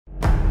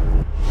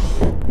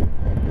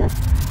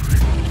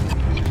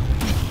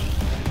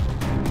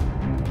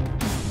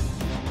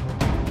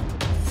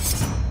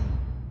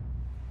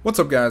What's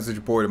up guys, it's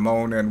your boy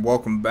Damone and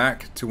welcome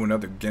back to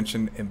another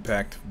Genshin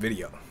Impact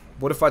video.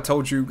 What if I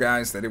told you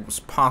guys that it was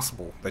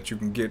possible that you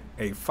can get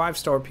a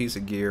 5-star piece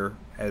of gear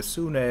as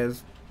soon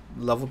as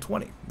level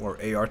 20 or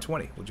AR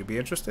 20? Would you be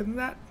interested in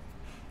that?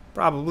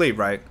 Probably,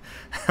 right?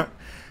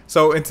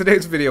 So in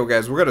today's video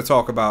guys, we're going to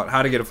talk about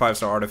how to get a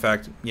 5-star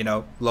artifact,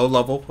 low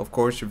level, of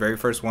course, your very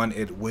first one.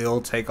 It will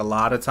take a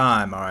lot of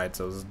time, alright,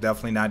 so it's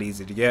definitely not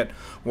easy to get.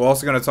 We're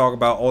also going to talk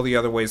about all the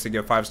other ways to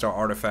get 5-star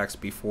artifacts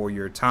before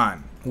your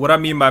time. What I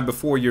mean by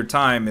before your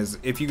time is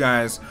if you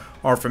guys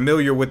are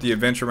familiar with the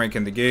adventure rank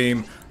in the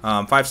game,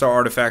 5-star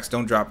artifacts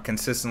don't drop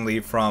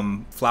consistently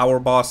from flower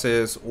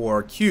bosses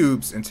or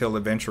cubes until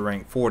adventure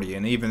rank 40,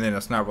 and even then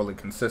it's not really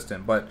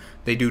consistent, but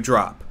they do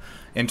drop.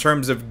 In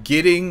terms of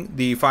getting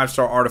the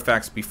 5-star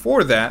artifacts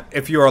before that,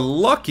 if you are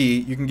lucky,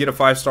 you can get a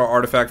 5-star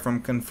artifact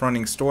from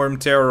confronting Storm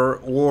Terror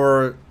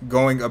or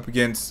going up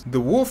against the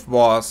Wolf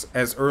boss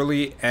as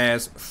early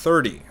as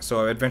 30.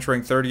 So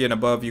adventuring 30 and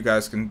above, you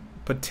guys can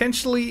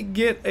potentially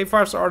get a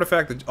 5-star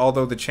artifact,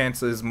 although the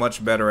chance is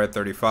much better at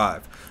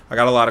 35. I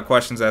got a lot of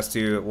questions as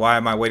to why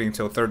am I waiting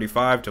till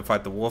 35 to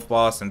fight the Wolf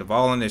boss and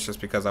Dvalin. It's just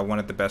because I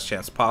wanted the best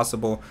chance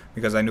possible,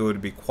 because I knew it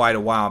would be quite a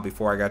while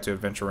before I got to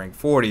adventure rank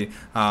 40,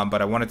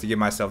 but I wanted to give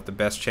myself the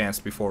best chance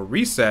before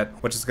reset,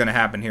 which is going to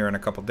happen here in a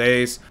couple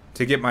days,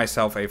 to get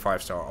myself a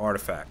 5-star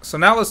artifact. So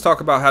now let's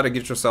talk about how to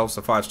get yourselves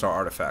a 5-star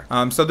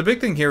artifact. So the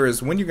big thing here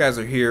is when you guys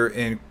are here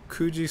in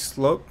Kuji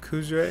Slope,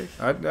 Kujue?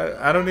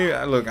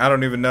 I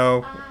don't even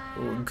know.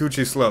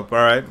 Gucci Slope,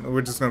 alright?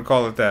 We're just going to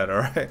call it that,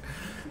 alright?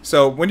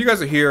 So when you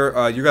guys are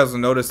here, you guys will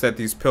notice that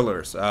these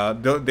pillars,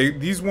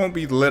 these won't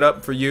be lit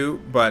up for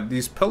you, but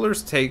these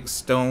pillars take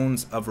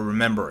stones of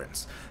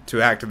remembrance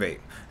to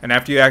activate. And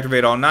after you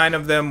activate all 9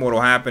 of them, what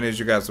will happen is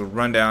you guys will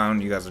run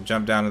down, you guys will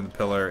jump down to the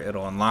pillar,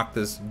 it'll unlock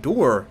this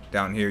door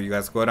down here, you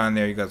guys go down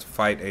there, you guys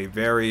fight a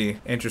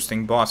very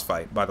interesting boss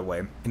fight, by the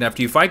way. And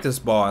after you fight this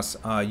boss,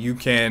 you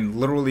can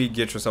literally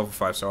get yourself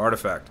a 5-star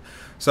artifact.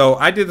 So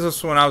I did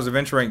this when I was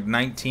adventure rank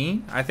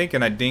 19, I think,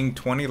 and I dinged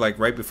 20 like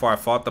right before I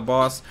fought the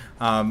boss.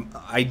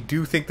 I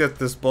do think that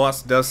this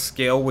boss does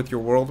scale with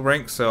your world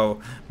rank, so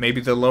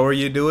maybe the lower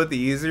you do it, the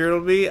easier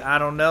it'll be. I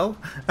don't know.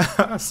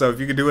 So if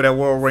you can do it at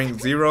world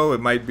rank 0, it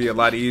might be a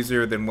lot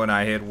easier than when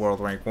I hit world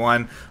rank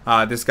 1.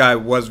 This guy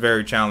was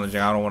very challenging.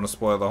 I don't want to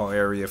spoil the whole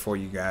area for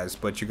you guys,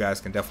 but you guys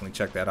can definitely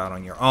check that out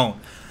on your own.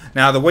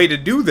 Now, the way to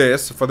do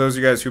this, for those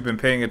of you guys who've been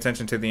paying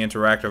attention to the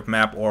interactive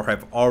map or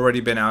have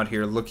already been out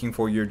here looking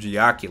for your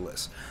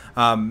Geoculus,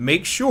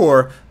 make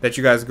sure that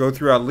you guys go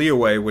throughout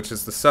Liyue, which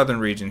is the southern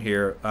region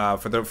here.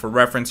 For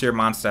reference here,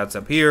 Mondstadt's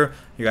up here.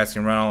 You guys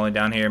can run all the way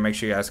down here. Make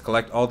sure you guys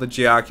collect all the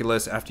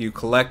Geoculus. After you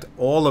collect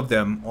all of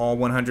them, all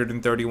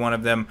 131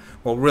 of them,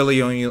 well, really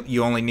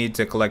you only need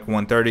to collect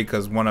 130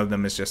 because one of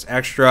them is just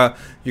extra.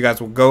 You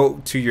guys will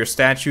go to your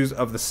statues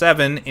of the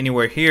 7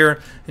 anywhere here,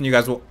 and you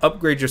guys will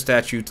upgrade your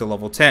statue to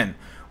level 10.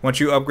 Once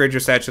you upgrade your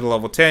statue to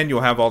level 10,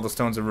 you'll have all the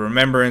stones of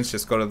remembrance.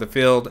 Just go to the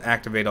field,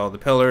 activate all the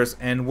pillars,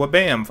 and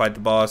wabam, fight the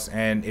boss.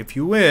 And if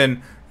you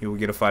win, you will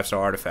get a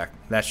 5-star artifact.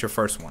 That's your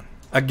first one.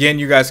 Again,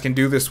 you guys can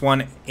do this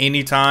one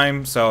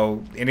anytime.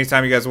 So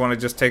anytime you guys want to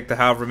just take the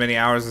however many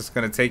hours it's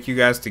going to take you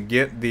guys to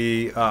get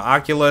the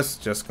Oculus,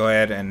 just go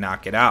ahead and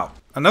knock it out.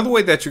 Another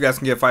way that you guys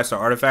can get 5-star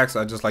artifacts,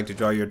 I'd just like to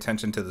draw your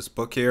attention to this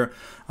book here.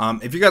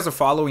 If you guys are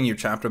following your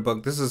chapter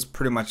book, this is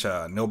pretty much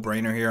a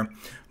no-brainer here.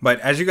 But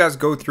as you guys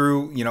go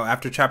through,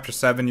 after chapter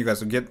 7, you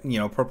guys will get,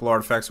 purple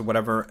artifacts or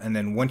whatever. And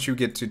then once you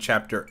get to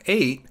chapter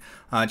 8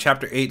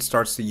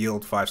 starts to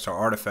yield 5-star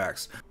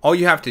artifacts. All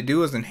you have to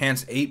do is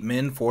enhance 8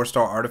 min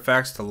 4-star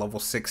artifacts to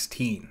level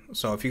 16.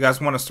 So if you guys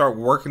want to start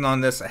working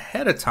on this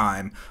ahead of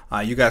time,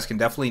 you guys can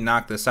definitely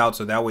knock this out.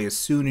 So that way, as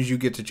soon as you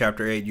get to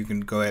chapter 8, you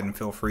can go ahead and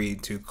feel free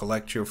to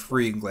collect your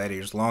free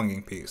Gladiator's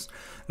Longing piece.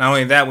 Not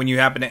only that, when you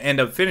happen to end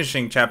up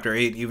finishing chapter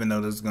 8, even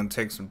though this is going to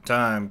take some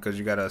time because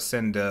you got to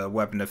send a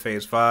weapon to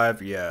phase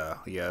 5, yeah,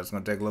 it's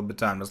going to take a little bit of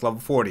time. That's level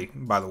 40,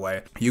 by the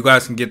way. You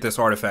guys can get this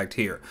artifact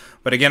here.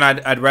 But again,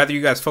 I'd rather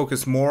you guys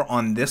focus more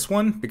on this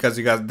one because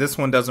this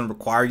one doesn't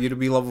require you to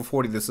be level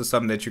 40. This is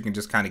something that you can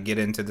just kind of get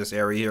into this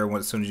area here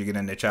as soon as you get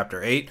into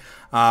chapter 8,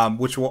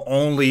 which will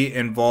only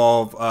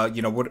involve,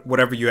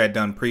 whatever you had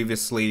done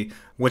previously,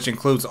 which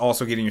includes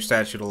also getting your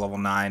statue to level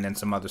 9 and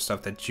some other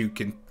stuff that you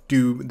can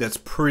do that's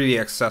pretty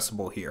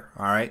accessible here.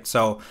 Alright,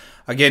 so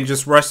again,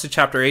 just rush to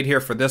chapter 8 here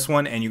for this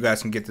one, and you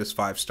guys can get this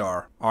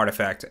 5-star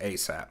artifact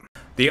ASAP.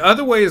 The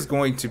other way is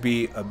going to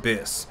be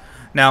Abyss.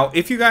 Now,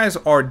 if you guys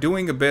are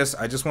doing Abyss,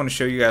 I just want to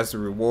show you guys the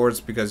rewards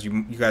because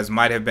you guys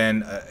might have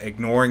been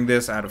ignoring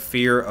this out of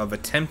fear of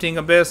attempting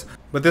Abyss,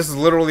 but this is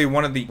literally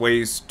one of the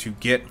ways to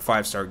get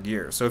 5-star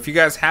gear. So if you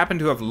guys happen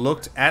to have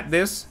looked at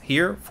this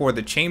here for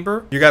the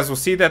chamber, you guys will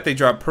see that they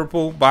drop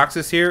purple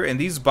boxes here, and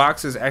these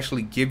boxes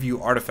actually give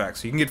you artifacts.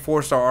 So you can get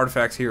 4-star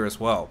artifacts here as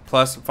well,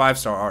 plus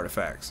 5-star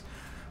artifacts.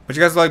 But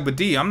you guys are like, but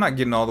D, I'm not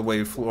getting all the way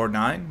to floor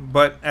 9.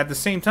 But at the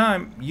same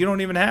time, you don't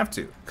even have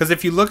to. Because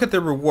if you look at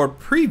the reward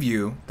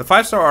preview, the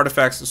 5-star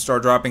artifacts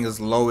start dropping as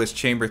low as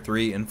chamber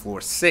 3 and floor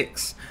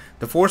 6.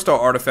 The 4-star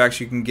artifacts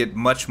you can get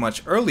much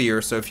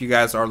earlier, so if you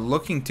guys are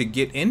looking to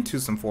get into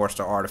some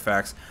 4-star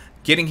artifacts,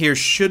 getting here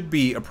should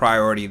be a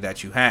priority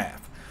that you have.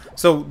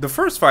 So the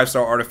first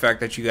 5-star artifact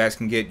that you guys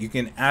can get, you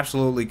can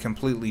absolutely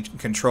completely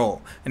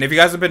control. And if you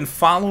guys have been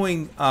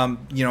following,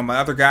 my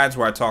other guides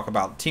where I talk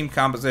about team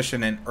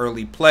composition and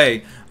early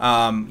play,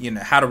 how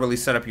to really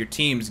set up your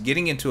teams,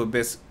 getting into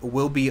Abyss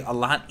will be a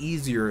lot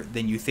easier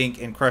than you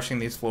think, and crushing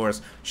these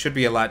floors should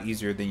be a lot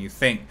easier than you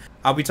think.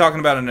 I'll be talking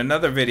about in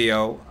another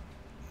video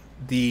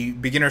the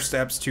beginner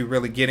steps to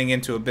really getting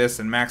into Abyss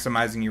and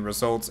maximizing your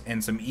results,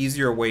 and some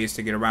easier ways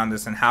to get around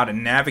this, and how to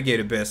navigate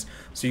Abyss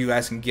so you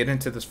guys can get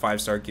into this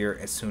 5-star gear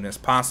as soon as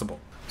possible.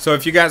 So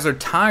if you guys are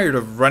tired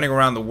of running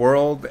around the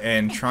world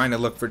and trying to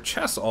look for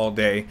chests all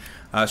day,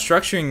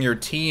 structuring your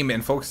team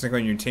and focusing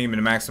on your team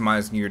and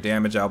maximizing your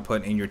damage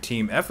output and your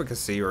team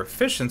efficacy or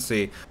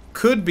efficiency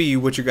could be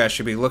what you guys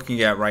should be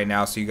looking at right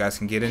now, so you guys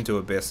can get into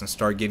Abyss and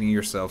start getting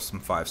yourself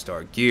some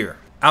 5-star gear.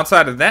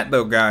 Outside of that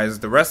though, guys,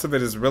 the rest of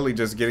it is really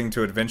just getting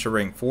to adventure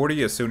rank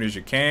 40 as soon as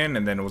you can,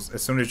 and then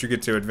as soon as you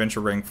get to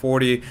adventure rank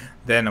 40,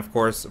 then of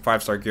course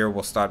 5-star gear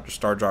will start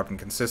dropping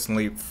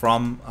consistently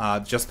from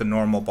just the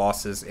normal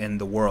bosses in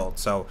the world.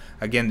 So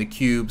again, the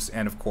cubes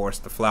and of course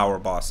the flower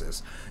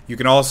bosses. You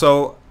can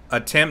also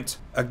attempt,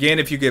 again,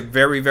 if you get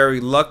very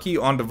lucky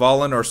on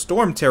Dvalin or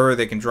Storm Terror,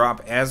 they can drop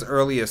as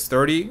early as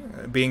 30,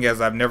 being as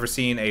I've never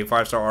seen a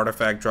 5-star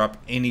artifact drop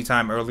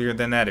anytime earlier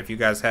than that. If you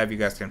guys have, you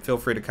guys can feel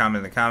free to comment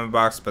in the comment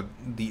box, but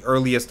the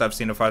earliest I've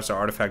seen a 5-star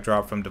artifact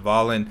drop from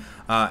Dvalin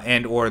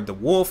and or the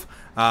Wolf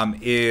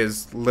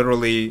is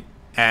literally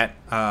at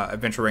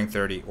adventure rank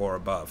 30 or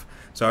above.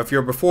 So if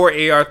you're before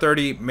AR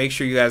 30, make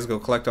sure you guys go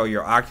collect all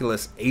your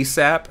Oculus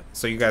ASAP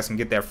so you guys can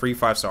get that free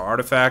 5-star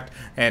artifact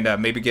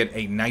and maybe get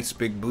a nice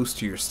big boost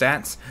to your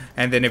stats.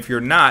 And then if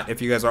you're not,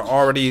 if you guys are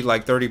already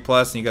like 30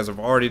 plus and you guys have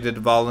already did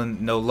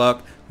Dvalin, no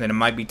luck, then it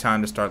might be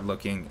time to start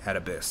looking at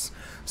Abyss.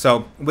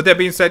 So with that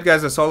being said,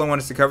 guys, that's all I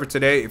wanted to cover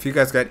today. If you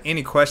guys got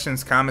any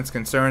questions, comments,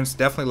 concerns,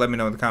 definitely let me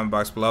know in the comment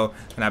box below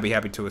and I'll be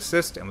happy to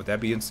assist. And with that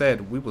being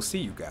said, we will see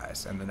you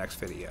guys in the next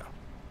video.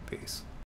 Peace.